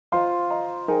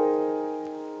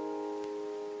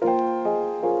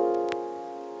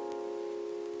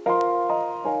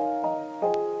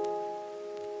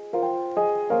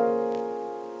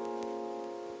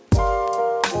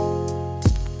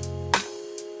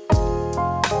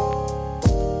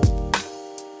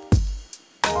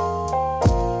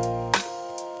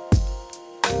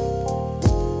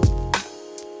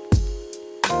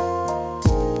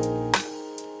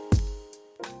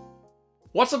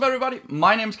What's up everybody,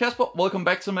 my name is Kasper, welcome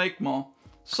back to Make More.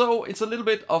 So it's a little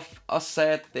bit of a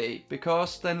sad day,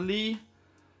 because Stan Lee,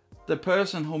 the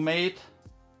person who made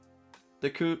the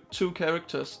two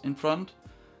characters in front,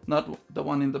 not the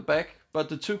one in the back, but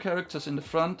the two characters in the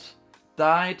front,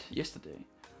 died yesterday.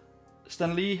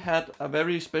 Stan Lee had a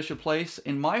very special place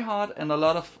in my heart and a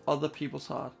lot of other people's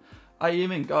heart. I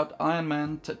even got Iron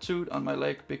Man tattooed on my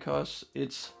leg because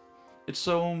it's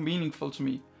so meaningful to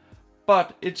me.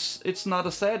 But it's not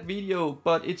a sad video,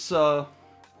 but it's I'll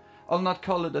not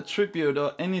call it a tribute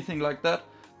or anything like that,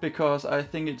 because I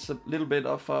think it's a little bit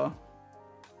of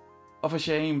a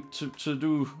shame to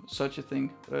do such a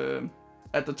thing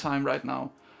at the time right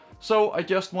now. So I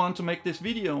just want to make this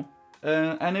video,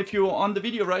 and if you're on the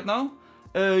video right now,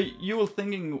 you will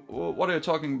thinking, what are you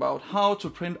talking about? How to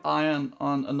print iron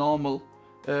on a normal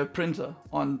printer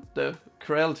on the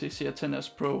Creality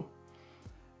Cr10 Pro.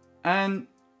 And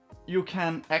you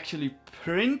can actually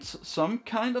print some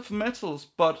kind of metals,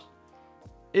 but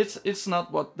it's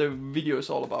not what the video is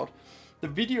all about. The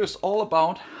video is all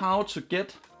about how to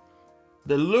get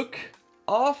the look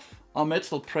of a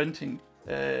metal printing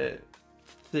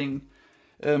thing.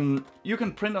 You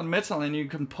can print on metal and you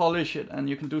can polish it and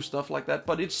you can do stuff like that,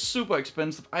 but it's super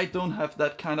expensive. I don't have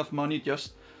that kind of money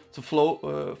just to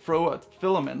throw at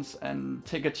filaments and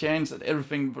take a chance that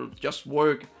everything will just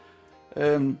work.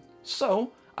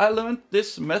 So I learned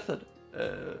this method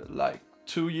like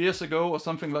 2 years ago or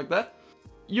something like that.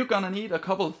 You're gonna need a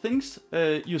couple of things.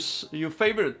 Your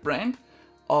favorite brand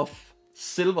of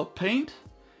silver paint.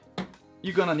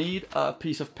 You're gonna need a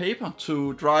piece of paper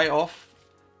to dry off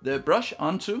the brush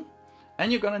onto.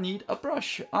 And you're gonna need a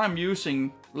brush. I'm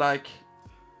using, like,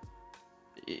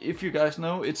 if you guys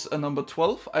know, it's a number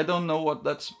 12. I don't know what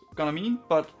that's gonna mean,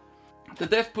 but the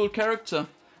Deadpool character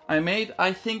I made,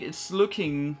 I think it's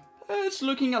looking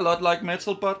a lot like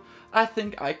metal, but I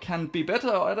think I can be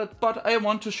better at it. But I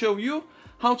want to show you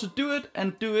how to do it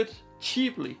and do it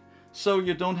cheaply, so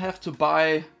you don't have to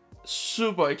buy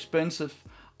super expensive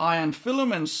iron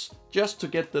filaments just to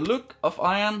get the look of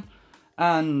iron.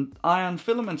 And iron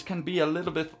filaments can be a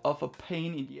little bit of a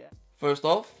pain in the ass. First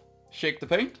off, shake the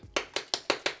paint.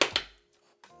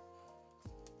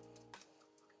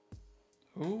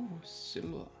 Oh,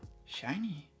 silver,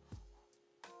 shiny.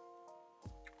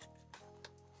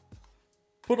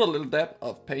 Put a little dab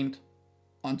of paint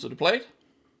onto the plate.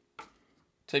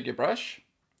 Take your brush,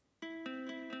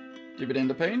 dip it in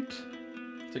the paint,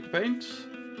 take the paint,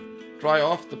 dry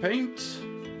off the paint.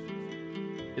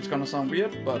 It's gonna sound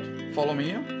weird, but follow me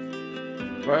here.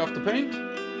 Dry off the paint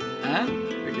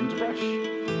and begin to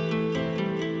brush.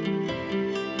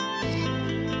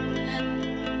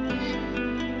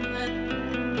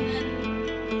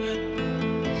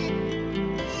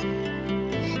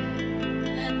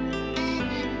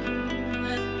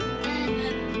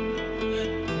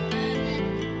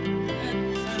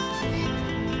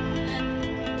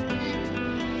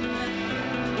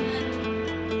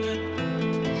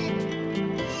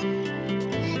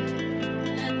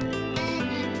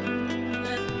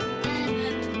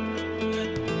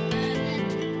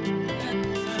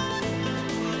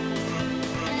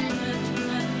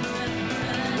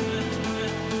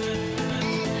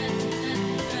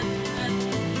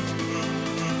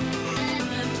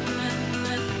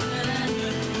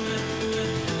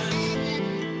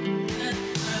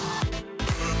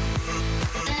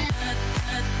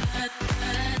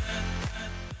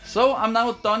 So I'm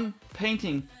now done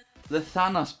painting the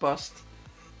Thanos bust.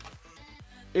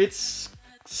 It's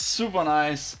super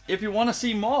nice. If you want to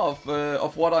see more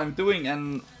of what I'm doing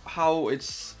and how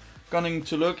it's going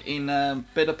to look in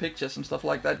better pictures and stuff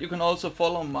like that, you can also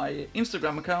follow my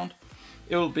Instagram account.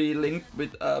 It will be linked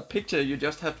with a picture you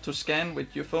just have to scan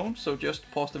with your phone. So just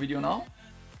pause the video now.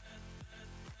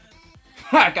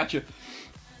 I got you.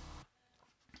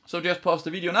 So just pause the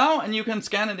video now and you can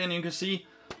scan it and you can see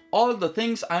all the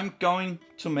things I'm going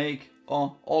to make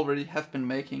or already have been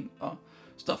making or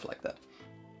stuff like that.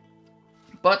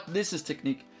 But this is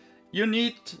technique.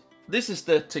 This is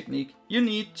the technique. You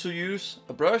need to use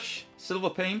a brush, silver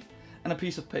paint and a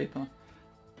piece of paper.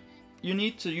 You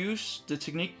need to use the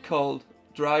technique called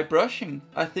dry brushing.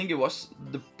 I think it was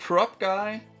the prop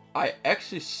guy. I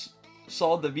actually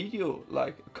saw the video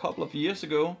like a couple of years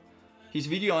ago. His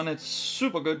video on it,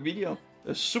 super good video.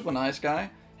 A super nice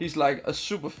guy. He's like a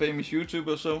super famous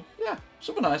YouTuber, so yeah,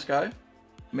 super nice guy.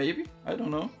 Maybe, I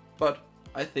don't know, but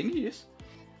I think he is.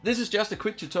 This is just a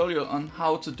quick tutorial on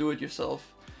how to do it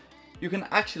yourself. You can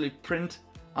actually print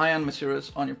iron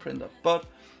materials on your printer, but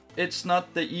it's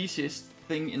not the easiest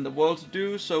thing in the world to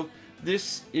do, so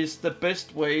this is the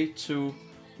best way to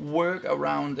work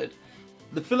around it.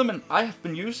 the filament I have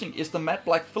been using is the matte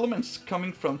black filaments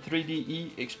coming from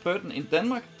 3D Experten in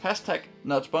Denmark. Hashtag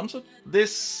not sponsored.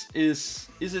 This is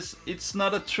it's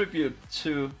not a tribute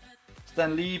to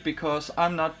Stan Lee because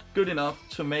I'm not good enough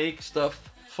to make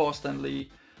stuff for Stan Lee.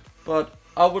 But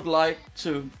I would like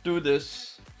to do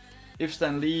this if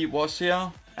Stan Lee was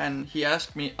here and he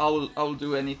asked me, I will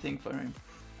do anything for him.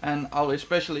 And I'll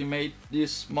especially make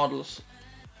these models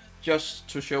just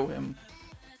to show him.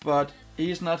 But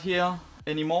he's not here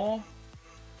anymore.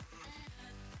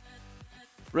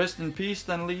 Rest in peace,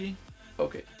 Stan Lee.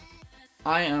 Okay.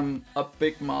 I am a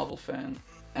big Marvel fan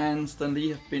and Stan Lee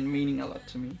have been meaning a lot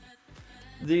to me.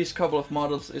 These couple of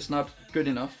models is not good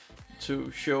enough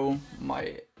to show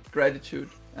my gratitude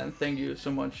and thank you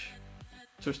so much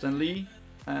to Stan Lee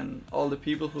and all the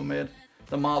people who made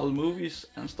the Marvel movies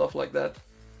and stuff like that.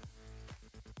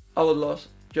 I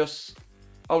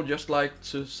would just like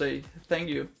to say thank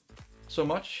you so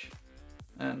much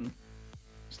and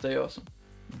stay awesome.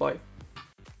 Bye.